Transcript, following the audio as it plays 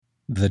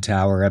The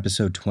Tower,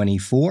 Episode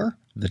 24,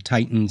 The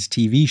Titans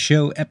TV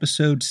Show,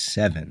 Episode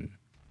 7.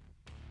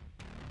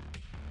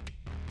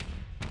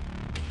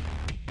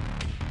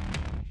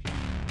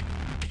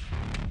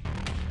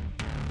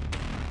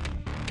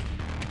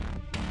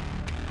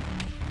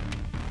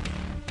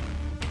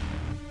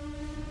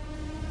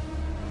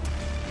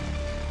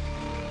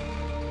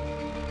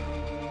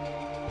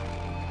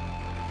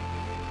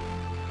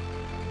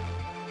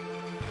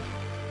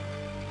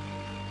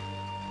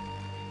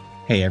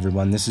 Hey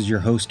everyone, this is your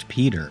host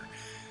Peter.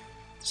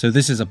 So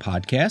this is a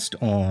podcast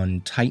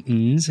on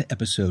Titans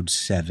episode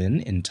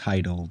 7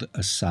 entitled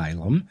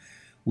Asylum.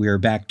 We are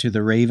back to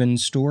the Raven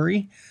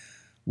story.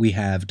 We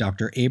have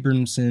Dr.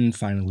 Abramson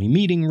finally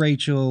meeting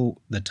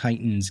Rachel. The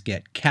Titans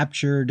get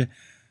captured,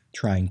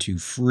 trying to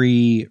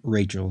free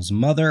Rachel's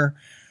mother.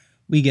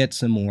 We get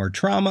some more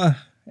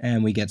trauma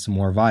and we get some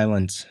more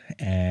violence,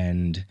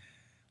 and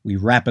we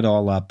wrap it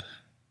all up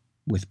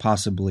with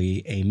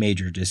possibly a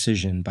major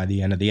decision by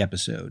the end of the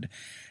episode.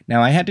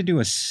 Now, I had to do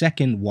a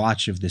second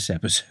watch of this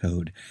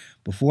episode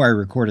before I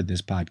recorded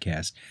this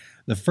podcast.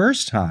 The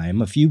first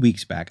time, a few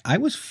weeks back, I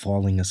was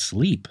falling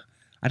asleep.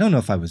 I don't know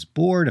if I was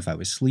bored, if I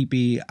was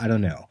sleepy, I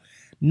don't know.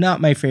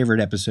 Not my favorite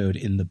episode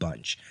in the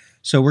bunch.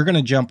 So we're going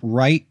to jump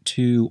right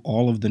to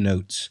all of the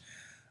notes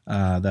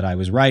that I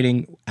was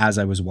writing as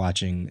I was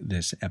watching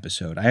this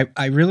episode.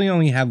 I really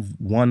only have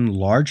one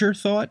larger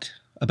thought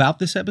about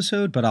this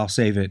episode, but I'll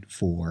save it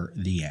for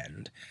the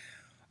end.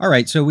 All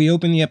right, so we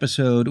open the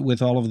episode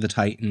with all of the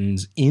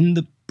Titans in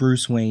the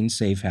Bruce Wayne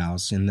safe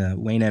house, in the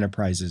Wayne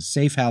Enterprises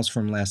safe house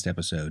from last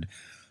episode,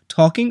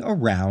 talking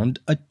around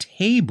a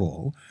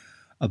table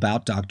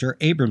about Dr.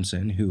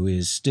 Abramson, who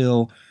is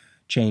still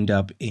chained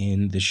up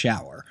in the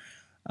shower.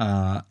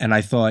 And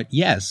I thought,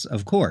 yes,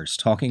 of course,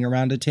 talking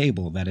around a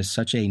table, that is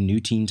such a new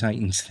Teen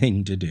Titans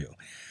thing to do.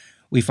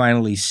 We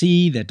finally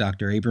see that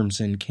Dr.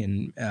 Abramson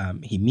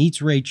he meets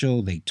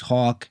Rachel, they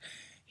talk.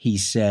 He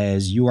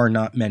says, "You are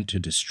not meant to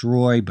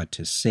destroy, but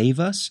to save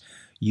us.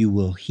 You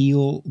will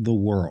heal the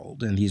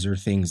world." And these are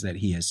things that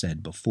he has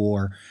said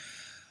before.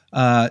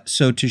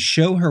 So to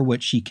show her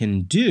what she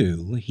can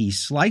do, he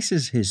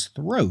slices his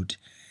throat.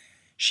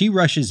 She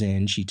rushes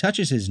in, she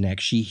touches his neck,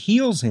 she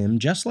heals him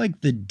just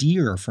like the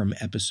deer from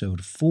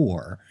episode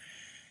 4,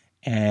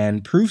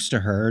 and proves to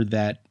her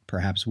that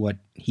perhaps what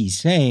he's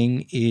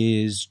saying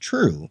is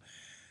true.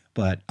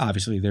 But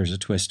obviously there's a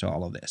twist to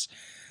all of this.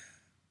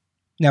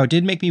 Now, it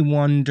did make me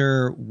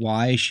wonder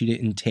why she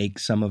didn't take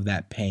some of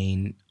that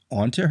pain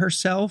onto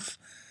herself.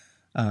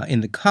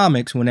 In the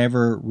comics,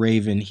 whenever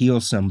Raven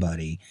heals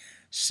somebody,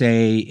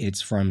 say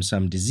it's from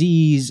some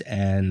disease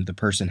and the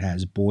person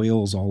has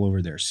boils all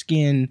over their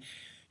skin,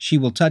 she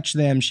will touch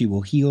them, she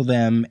will heal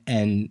them,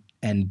 and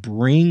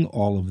bring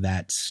all of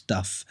that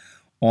stuff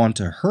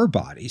onto her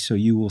body. So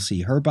you will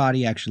see her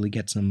body actually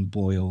get some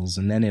boils,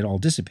 and then it all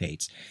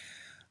dissipates.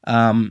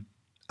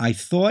 I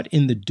thought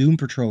in the Doom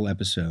Patrol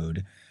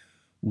episode,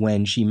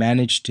 when she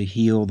managed to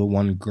heal the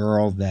one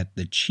girl that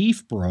the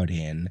chief brought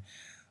in,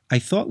 I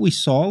thought we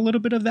saw a little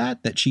bit of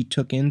that she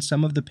took in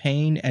some of the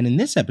pain. And in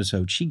this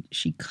episode,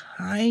 she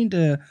kind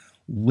of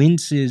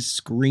winces,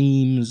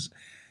 screams.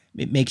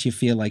 It makes you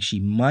feel like she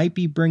might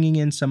be bringing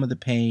in some of the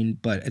pain,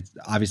 but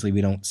obviously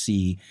we don't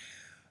see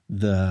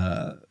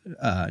the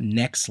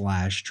neck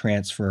slash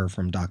transfer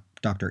from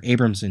Dr.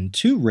 Abramson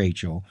to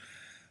Rachel,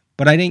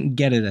 but I didn't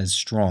get it as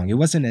strong. It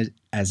wasn't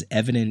as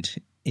evident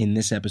in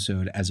this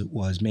episode as it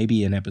was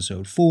maybe in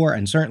episode 4,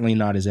 and certainly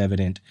not as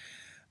evident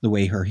the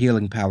way her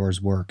healing powers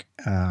work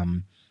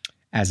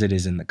as it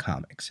is in the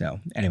comics. So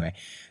anyway,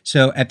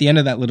 so at the end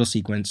of that little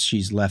sequence,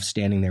 she's left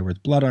standing there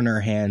with blood on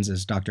her hands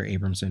as Dr.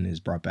 Abramson is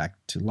brought back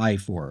to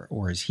life or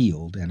is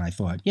healed. And I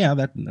thought, yeah,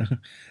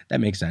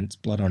 that makes sense.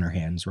 Blood on her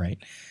hands, right?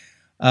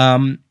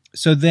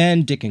 So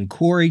then Dick and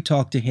Corey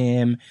talk to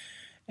him,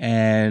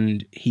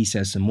 and he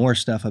says some more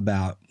stuff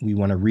about, we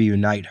want to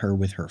reunite her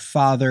with her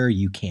father.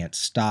 You can't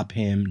stop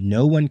him.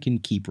 No one can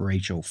keep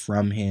Rachel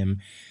from him.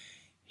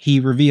 He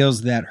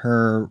reveals that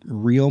her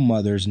real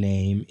mother's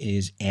name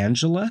is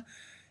Angela,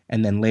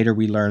 and then later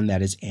we learn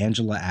that it's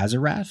Angela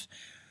Azarath,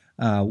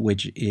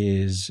 which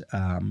is,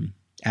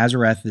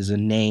 Azarath is a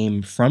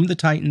name from the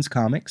Titans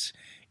comics.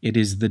 It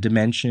is the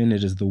dimension,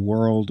 it is the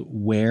world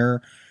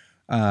where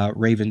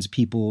Raven's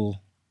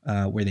people,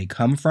 where they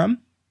come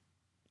from.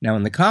 Now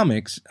in the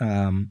comics,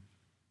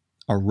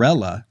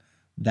 Arella,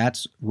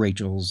 that's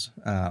Rachel's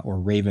or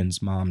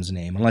Raven's mom's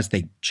name, unless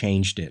they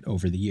changed it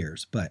over the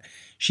years. But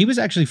she was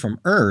actually from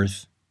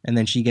Earth, and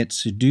then she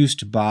gets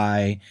seduced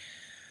by,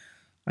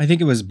 I think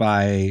it was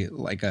by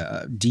like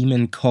a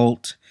demon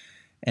cult,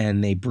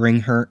 and they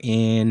bring her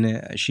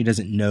in. She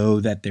doesn't know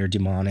that they're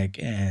demonic,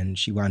 and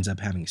she winds up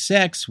having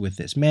sex with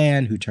this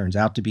man who turns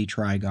out to be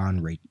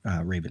Trigon,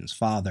 Raven's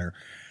father.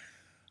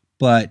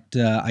 But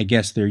I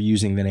guess they're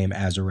using the name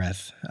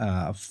Azarath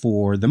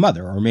for the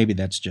mother, or maybe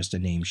that's just a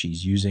name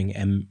she's using,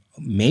 and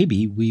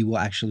maybe we will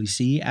actually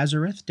see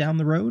Azarath down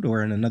the road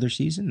or in another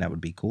season. That would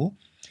be cool.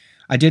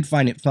 I did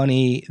find it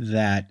funny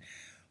that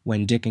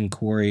when Dick and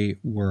Corey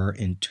were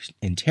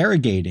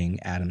interrogating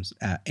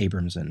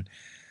Abramson,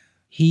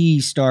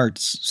 he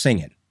starts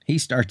singing. He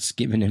starts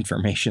giving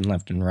information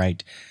left and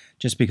right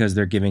just because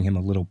they're giving him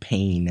a little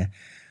pain.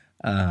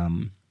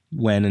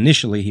 When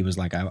initially he was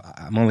like,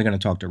 I'm only going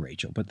to talk to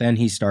Rachel. But then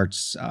he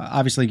starts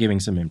obviously giving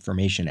some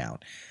information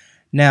out.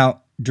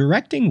 Now,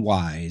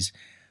 directing-wise,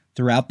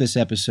 throughout this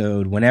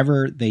episode,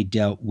 whenever they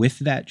dealt with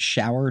that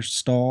shower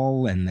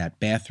stall and that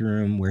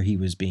bathroom where he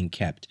was being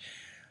kept,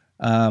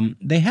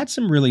 they had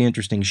some really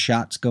interesting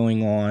shots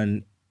going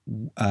on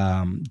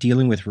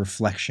dealing with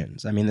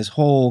reflections. I mean, this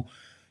whole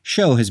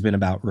show has been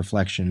about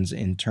reflections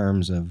in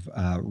terms of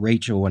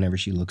Rachel whenever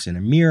she looks in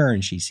a mirror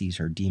and she sees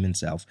her demon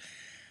self.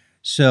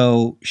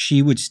 So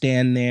she would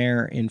stand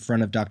there in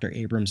front of Dr.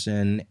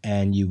 Abramson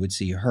and you would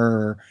see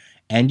her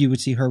and you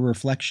would see her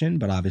reflection,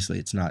 but obviously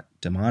it's not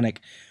demonic.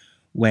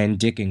 When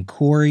Dick and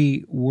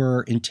Corey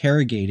were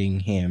interrogating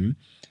him,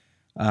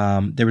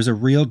 there was a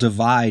real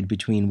divide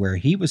between where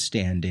he was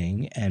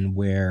standing and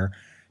where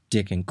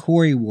Dick and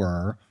Corey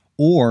were,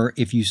 or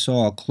if you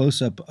saw a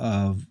close-up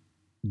of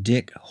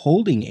Dick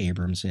holding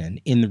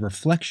Abramson, in the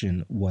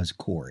reflection was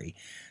Corey.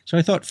 So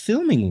I thought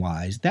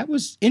filming-wise, that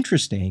was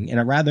interesting in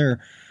a rather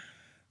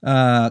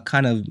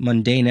kind of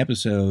mundane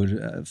episode,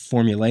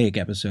 formulaic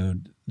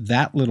episode.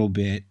 That little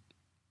bit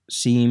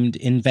seemed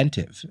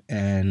inventive,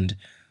 and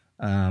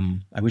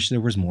I wish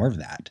there was more of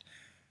that.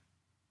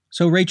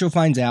 So Rachel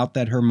finds out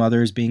that her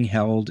mother is being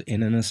held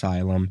in an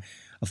asylum.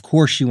 Of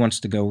course, she wants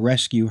to go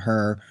rescue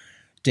her.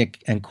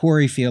 Dick and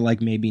Corey feel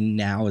like maybe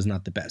now is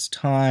not the best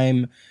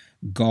time.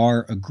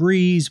 Gar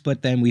agrees,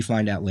 but then we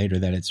find out later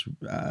that it's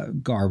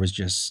Gar was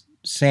just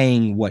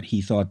saying what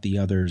he thought the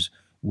others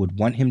would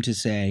want him to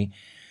say.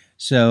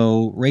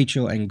 So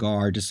Rachel and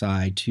Gar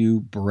decide to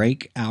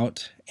break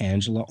out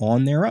Angela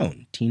on their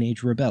own.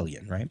 Teenage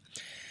rebellion, right?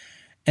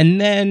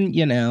 And then,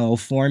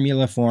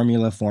 formula,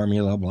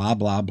 blah,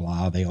 blah,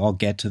 blah. They all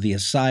get to the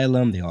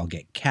asylum. They all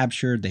get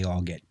captured. They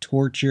all get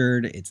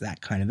tortured. It's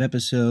that kind of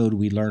episode.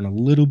 We learn a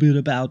little bit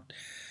about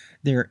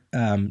their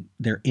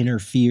inner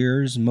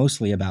fears,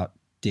 mostly about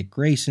Dick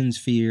Grayson's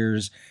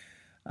fears.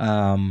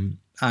 I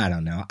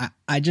don't know.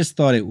 I just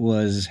thought it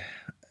was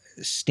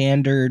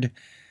standard.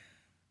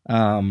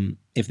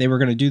 If they were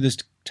going to do this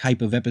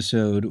type of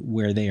episode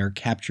where they are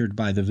captured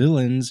by the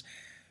villains,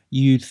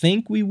 you'd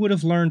think we would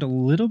have learned a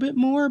little bit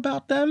more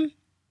about them.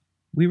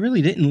 We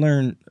really didn't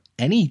learn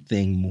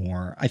anything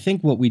more. I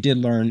think what we did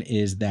learn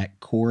is that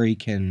Corey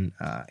can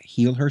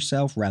heal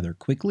herself rather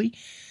quickly.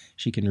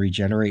 She can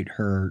regenerate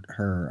her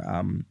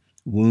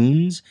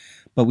wounds,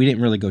 but we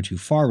didn't really go too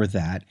far with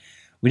that.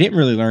 We didn't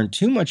really learn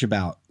too much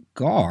about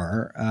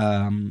Gar.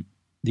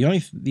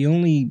 The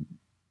only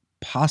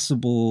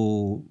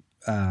possible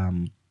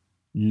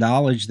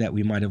knowledge that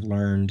we might have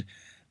learned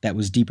that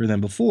was deeper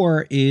than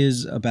before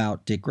is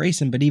about Dick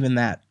Grayson, but even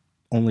that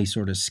only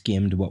sort of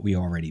skimmed what we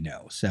already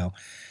know. So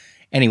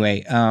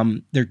anyway,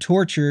 they're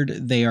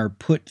tortured. They are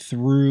put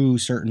through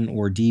certain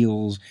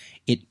ordeals.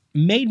 It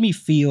made me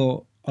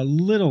feel a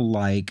little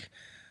like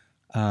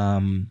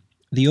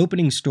the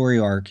opening story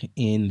arc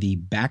in the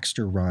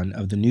Baxter run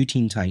of the New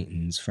Teen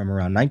Titans from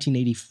around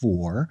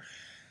 1984.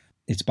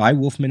 It's by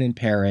Wolfman and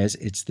Perez.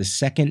 It's the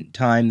second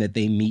time that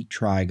they meet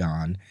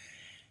Trigon.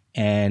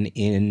 And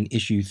in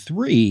issue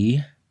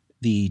 3,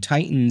 the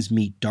Titans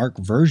meet dark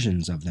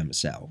versions of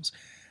themselves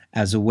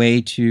as a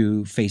way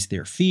to face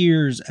their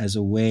fears, as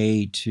a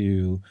way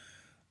to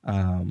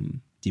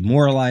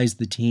demoralize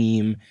the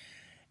team.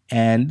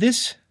 And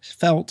this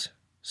felt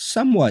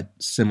somewhat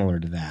similar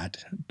to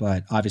that,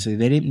 but obviously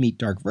they didn't meet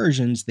dark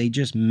versions. They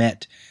just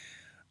met,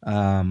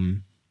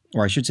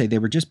 or I should say they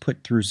were just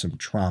put through some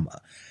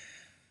trauma.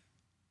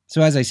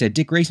 So as I said,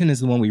 Dick Grayson is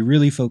the one we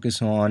really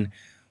focus on.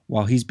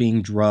 While he's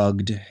being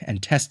drugged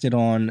and tested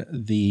on,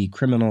 the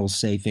criminals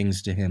say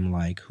things to him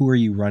like, "Who are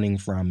you running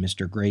from,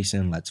 Mr.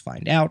 Grayson? Let's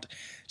find out."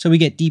 So we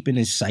get deep in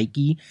his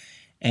psyche,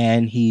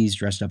 and he's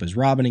dressed up as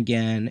Robin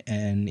again,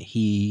 and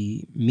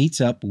he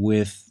meets up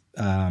with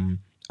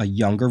a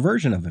younger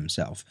version of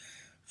himself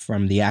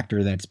from the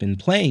actor that's been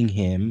playing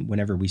him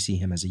whenever we see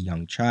him as a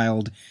young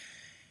child.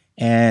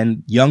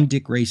 And young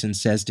Dick Grayson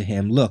says to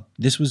him, "Look,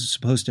 this was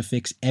supposed to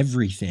fix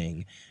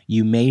everything.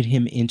 You made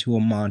him into a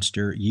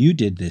monster. You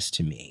did this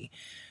to me."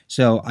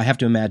 So I have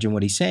to imagine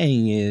what he's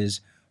saying is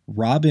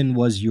Robin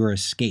was your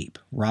escape.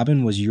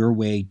 Robin was your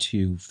way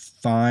to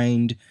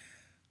find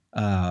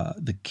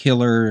the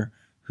killer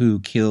who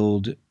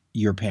killed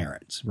your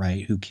parents,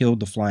 right? Who killed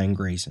the Flying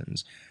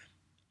Graysons.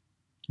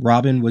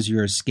 Robin was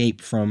your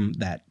escape from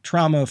that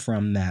trauma,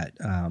 from that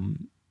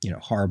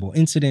horrible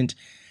incident.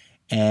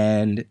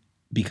 And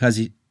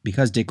because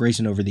Dick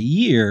Grayson over the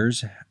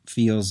years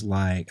feels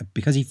like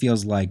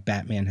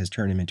Batman has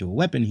turned him into a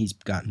weapon, he's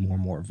gotten more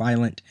and more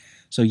violent.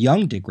 So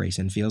young Dick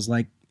Grayson feels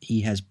like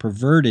he has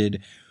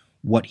perverted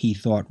what he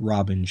thought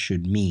Robin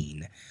should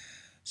mean.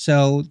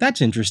 So that's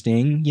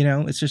interesting.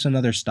 It's just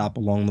another stop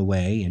along the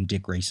way in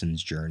Dick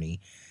Grayson's journey.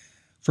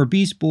 For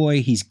Beast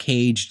Boy, he's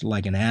caged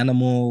like an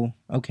animal.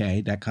 Okay,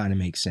 that kind of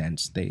makes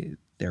sense.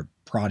 They're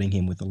prodding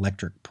him with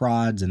electric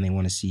prods, and they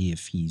want to see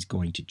if he's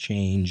going to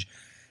change.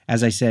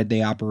 As I said,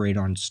 they operate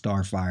on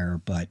Starfire,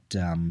 but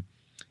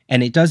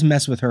And it does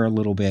mess with her a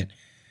little bit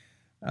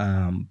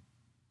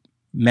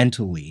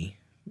mentally.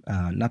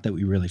 Not that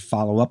we really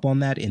follow up on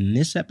that in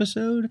this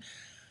episode,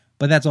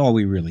 but that's all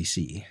we really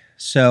see.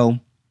 So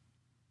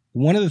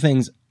one of the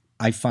things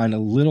I find a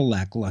little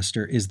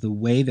lackluster is the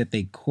way that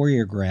they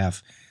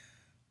choreograph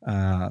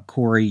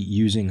Corey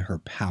using her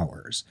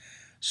powers.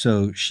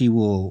 So she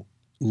will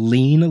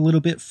lean a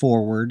little bit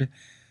forward.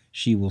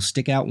 She will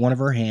stick out one of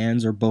her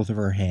hands or both of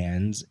her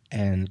hands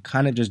and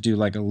kind of just do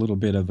like a little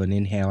bit of an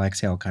inhale,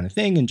 exhale kind of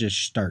thing and just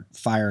start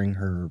firing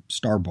her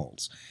star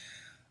bolts.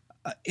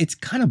 It's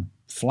kind of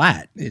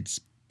flat. It's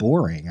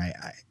boring.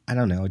 I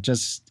don't know.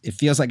 It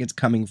feels like it's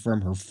coming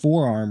from her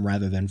forearm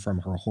rather than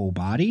from her whole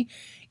body,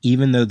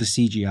 even though the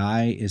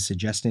CGI is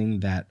suggesting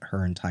that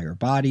her entire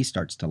body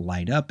starts to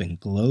light up and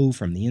glow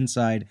from the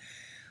inside.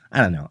 I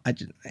don't know.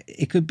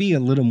 It could be a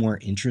little more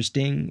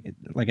interesting.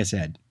 Like I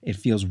said, it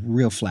feels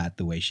real flat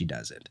the way she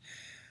does it.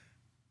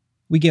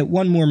 We get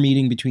one more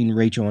meeting between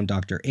Rachel and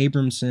Dr.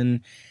 Abramson,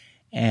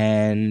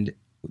 and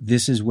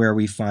this is where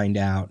we find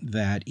out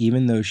that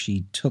even though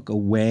she took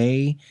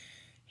away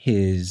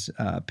his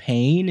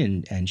pain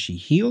and she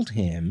healed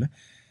him,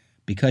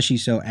 because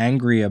she's so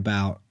angry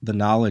about the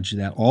knowledge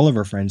that all of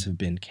her friends have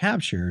been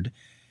captured,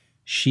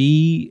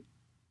 she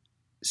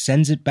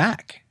sends it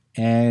back.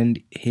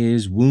 And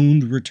his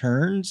wound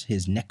returns,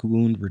 his neck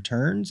wound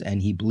returns,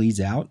 and he bleeds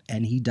out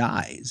and he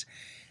dies.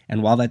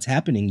 And while that's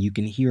happening, you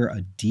can hear a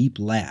deep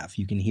laugh.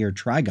 You can hear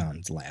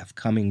Trigon's laugh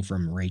coming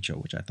from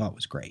Rachel, which I thought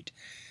was great.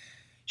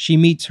 She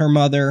meets her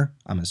mother.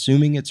 I'm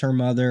assuming it's her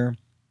mother.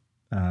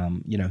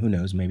 Who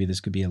knows? Maybe this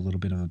could be a little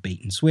bit of a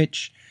bait and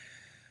switch.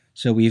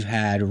 So we've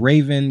had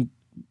Raven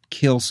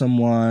kill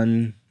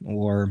someone,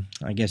 or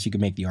I guess you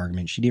could make the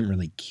argument she didn't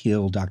really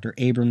kill Dr.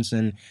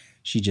 Abramson.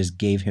 She just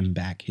gave him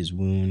back his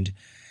wound.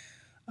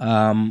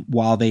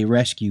 While they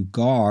rescue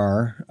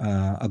Gar,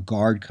 a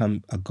guard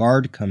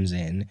comes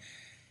in,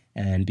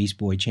 and Beast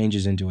Boy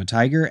changes into a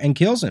tiger and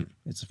kills him.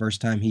 It's the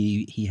first time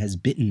he has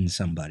bitten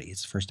somebody.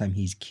 It's the first time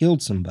he's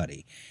killed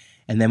somebody.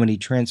 And then when he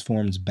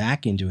transforms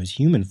back into his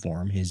human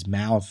form, his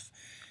mouth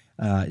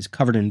is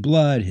covered in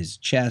blood, his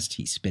chest,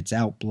 he spits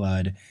out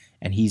blood,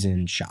 and he's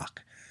in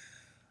shock.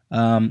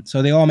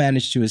 So they all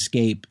manage to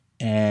escape,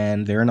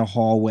 and they're in a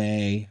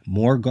hallway.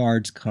 More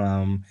guards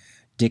come.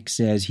 Dick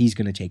says he's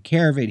going to take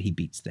care of it. He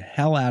beats the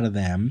hell out of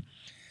them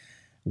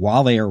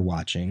while they are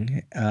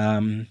watching.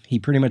 He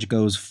pretty much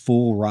goes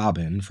full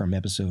Robin from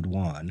episode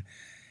 1.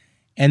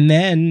 And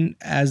then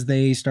as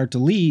they start to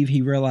leave,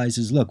 he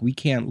realizes, look, we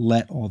can't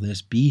let all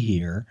this be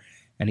here.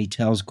 And he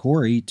tells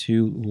Corey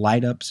to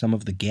light up some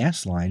of the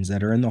gas lines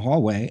that are in the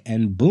hallway.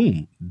 And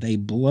boom, they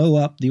blow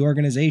up the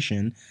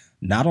organization,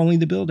 not only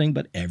the building,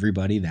 but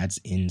everybody that's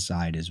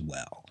inside as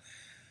well.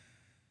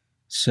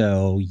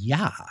 So,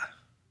 yeah,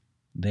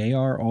 they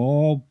are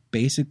all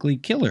basically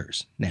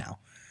killers now.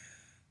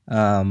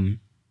 I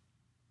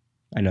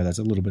know that's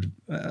a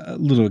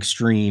little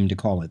extreme to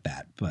call it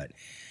that, but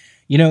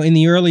in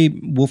the early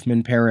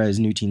Wolfman Perez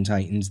New Teen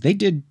Titans, they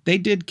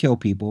did kill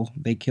people.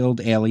 They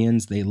killed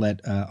aliens. They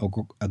let a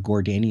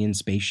Gordanian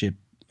spaceship.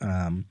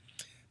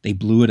 They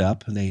blew it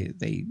up.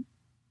 They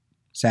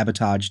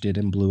sabotaged it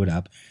and blew it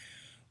up.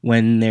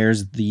 When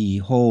there's the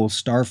whole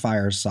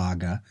Starfire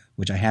saga,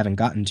 which I haven't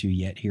gotten to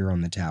yet here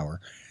on the tower,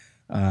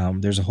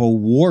 there's a whole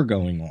war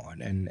going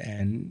on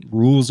and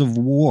rules of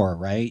war,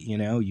 right?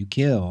 You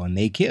kill, and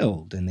they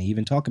killed, and they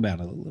even talk about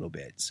it a little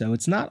bit. So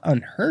it's not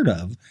unheard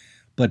of,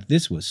 but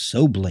this was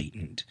so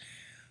blatant.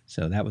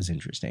 So that was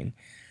interesting.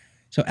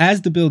 So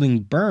as the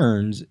building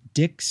burns,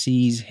 Dick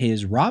sees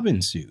his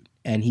Robin suit,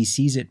 and he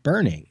sees it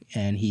burning,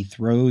 and he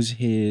throws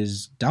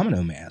his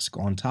domino mask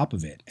on top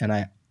of it. And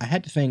I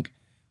had to think,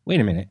 wait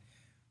a minute,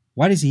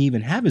 why does he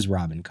even have his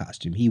Robin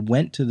costume? He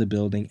went to the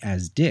building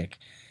as Dick,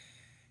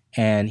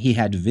 and he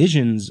had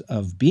visions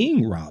of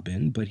being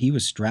Robin, but he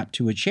was strapped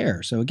to a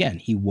chair. So again,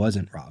 he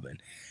wasn't Robin.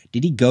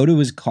 Did he go to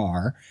his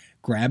car,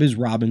 grab his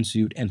Robin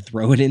suit, and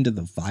throw it into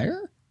the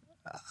fire?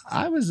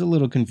 I was a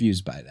little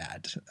confused by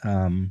that.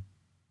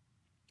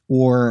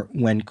 Or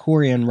when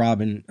Corey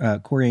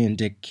and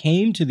Dick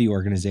came to the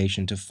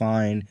organization to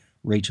find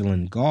Rachel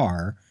and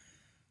Gar,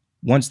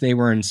 once they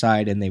were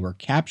inside and they were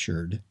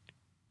captured,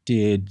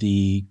 did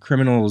the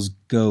criminals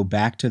go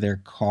back to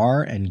their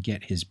car and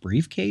get his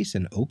briefcase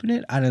and open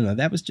it? I don't know.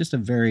 That was just a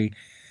very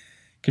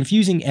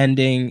confusing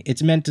ending.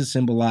 It's meant to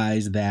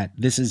symbolize that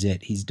this is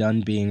it. He's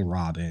done being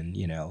Robin.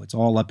 It's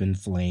all up in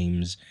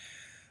flames.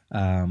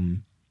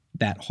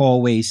 That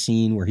hallway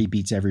scene where he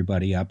beats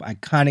everybody up, I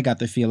kind of got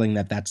the feeling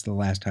that that's the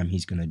last time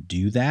he's going to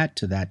do that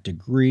to that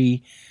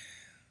degree.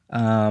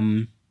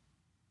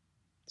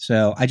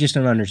 So I just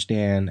don't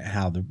understand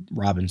how the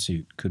Robin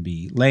suit could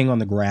be laying on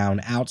the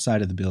ground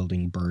outside of the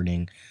building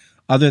burning,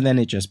 other than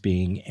it just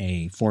being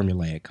a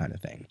formulaic kind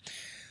of thing.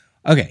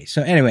 Okay,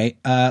 so anyway,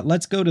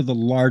 let's go to the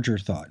larger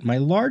thought. My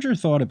larger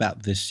thought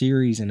about this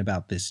series and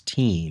about this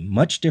team,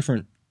 much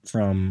different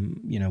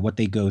from what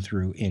they go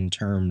through in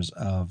terms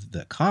of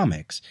the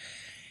comics,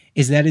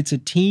 is that it's a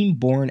team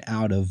born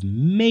out of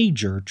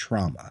major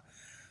trauma.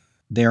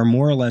 They are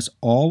more or less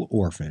all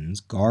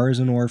orphans. Gar is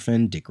an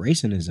orphan. Dick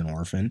Grayson is an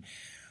orphan.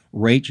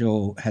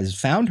 Rachel has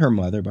found her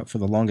mother, but for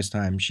the longest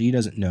time, she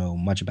doesn't know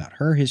much about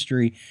her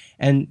history,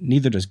 and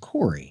neither does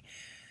Corey.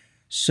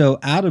 So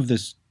out of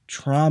this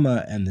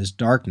trauma and this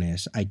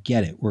darkness, I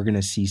get it. We're going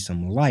to see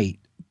some light,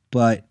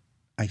 but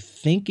I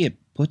think it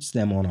puts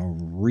them on a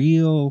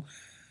real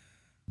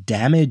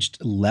damaged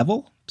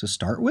level to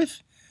start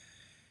with.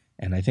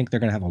 And I think they're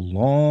going to have a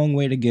long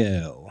way to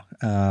go.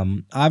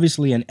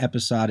 Obviously, an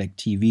episodic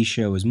TV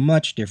show is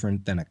much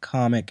different than a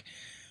comic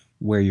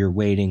where you're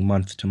waiting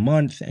month to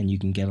month and you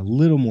can get a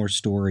little more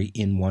story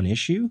in one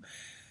issue.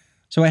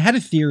 So I had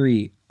a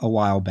theory a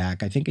while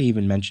back, I think I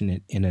even mentioned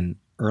it in an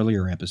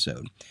earlier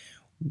episode,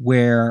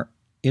 where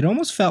it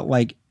almost felt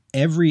like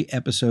every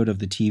episode of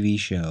the TV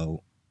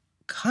show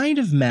kind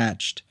of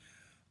matched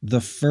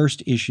the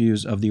first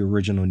issues of the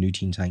original New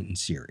Teen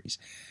Titans series.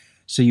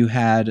 So you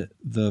had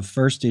the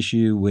first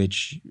issue,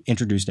 which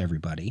introduced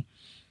everybody.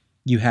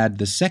 You had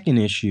the second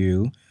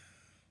issue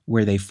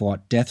where they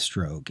fought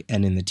Deathstroke.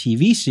 And in the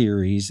TV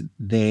series,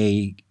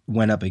 they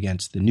went up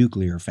against the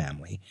Nuclear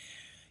family.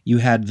 You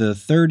had the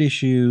third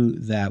issue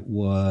that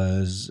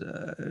was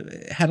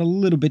had a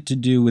little bit to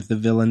do with the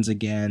villains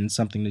again,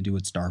 something to do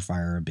with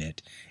Starfire a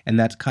bit. And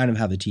that's kind of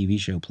how the TV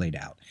show played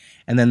out.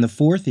 And then the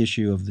fourth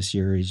issue of the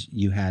series,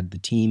 you had the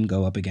team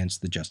go up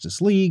against the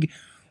Justice League,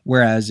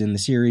 whereas in the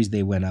series,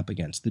 they went up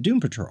against the Doom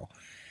Patrol.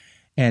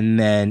 And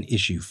then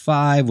issue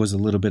 5 was a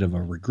little bit of a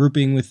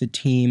regrouping with the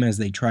team as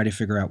they try to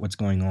figure out what's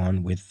going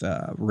on with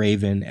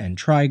Raven and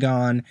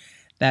Trigon.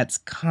 That's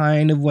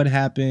kind of what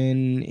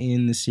happened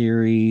in the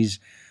series.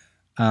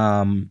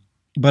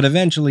 But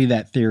eventually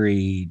that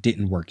theory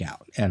didn't work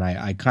out, and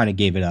I kind of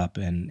gave it up,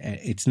 and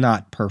it's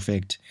not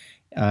perfect.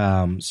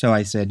 So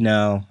I said,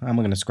 no, I'm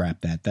going to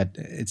scrap that.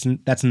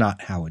 That's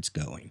not how it's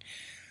going.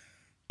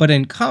 But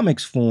in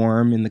comics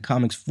form, in the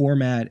comics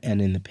format and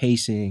in the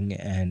pacing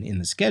and in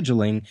the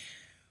scheduling,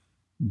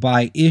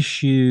 by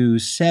issue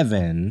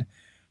 7,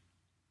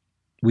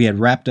 we had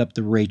wrapped up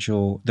the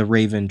Raven,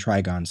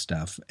 Trigon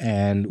stuff,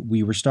 and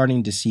we were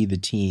starting to see the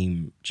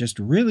team just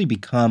really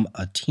become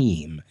a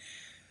team.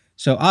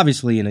 So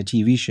obviously in a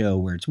TV show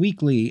where it's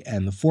weekly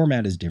and the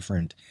format is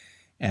different,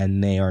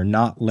 and they are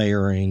not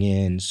layering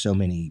in so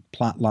many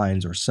plot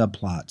lines or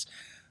subplots,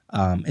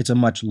 it's a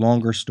much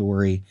longer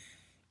story.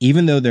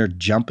 Even though they're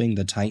jumping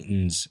the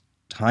Titans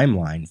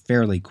timeline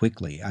fairly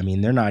quickly. I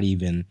mean,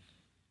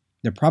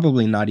 they're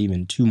probably not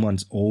even 2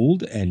 months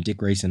old, and Dick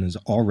Grayson is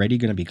already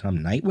going to become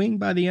Nightwing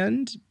by the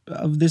end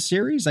of this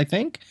series, I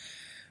think.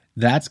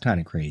 That's kind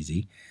of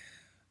crazy.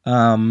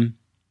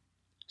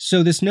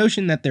 So this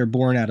notion that they're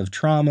born out of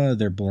trauma,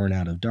 they're born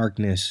out of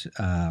darkness,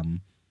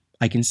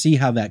 I can see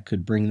how that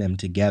could bring them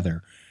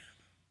together.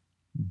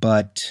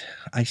 But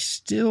I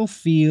still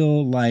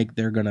feel like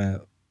they're going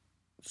to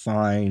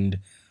find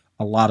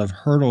a lot of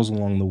hurdles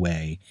along the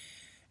way.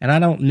 And I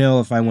don't know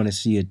if I want to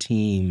see a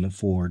team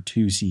for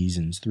 2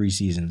 seasons, 3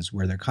 seasons,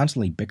 where they're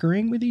constantly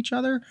bickering with each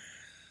other,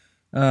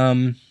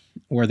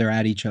 or they're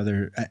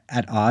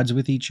at odds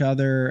with each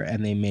other,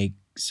 and they make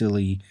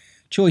silly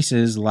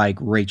choices like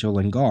Rachel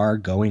and Gar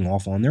going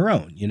off on their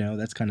own. You know,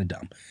 that's kind of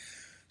dumb.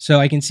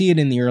 So I can see it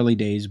in the early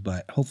days,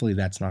 but hopefully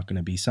that's not going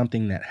to be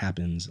something that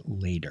happens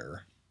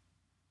later.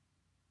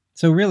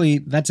 So really,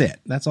 that's it.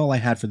 That's all I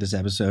had for this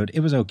episode. It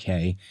was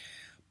okay.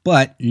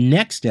 But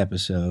next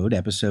episode,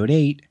 episode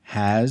 8,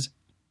 has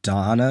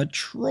Donna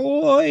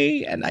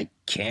Troy, and I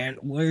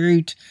can't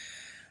wait.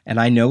 And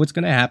I know what's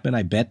going to happen.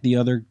 I bet the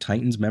other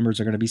Titans members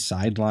are going to be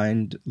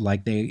sidelined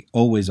like they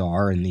always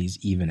are in these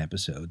even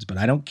episodes. But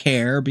I don't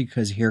care,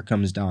 because here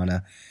comes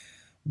Donna.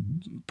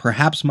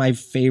 Perhaps my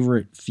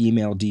favorite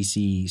female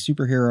DC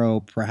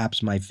superhero,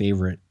 perhaps my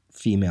favorite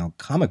female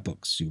comic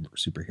book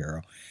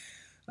superhero.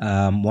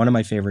 One of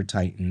my favorite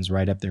Titans,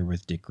 right up there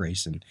with Dick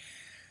Grayson.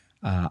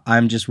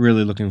 I'm just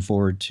really looking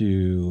forward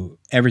to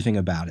everything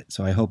about it.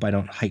 So I hope I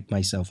don't hype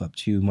myself up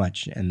too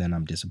much and then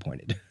I'm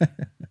disappointed.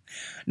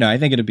 No, I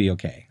think it'll be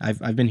okay.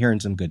 I've been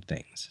hearing some good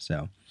things.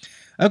 So,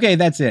 okay,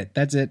 that's it.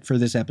 That's it for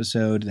this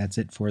episode. That's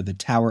it for The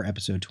Tower,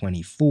 episode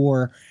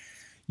 24.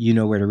 You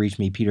know where to reach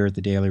me,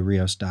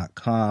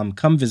 peter@thedailyrios.com.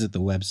 Come visit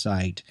the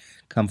website.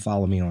 Come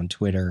follow me on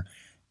Twitter.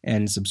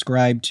 And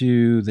subscribe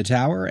to The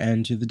Tower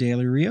and to The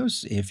Daily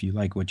Rios if you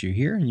like what you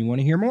hear and you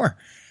want to hear more.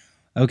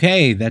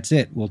 Okay, that's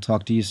it. We'll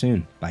talk to you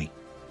soon. Bye.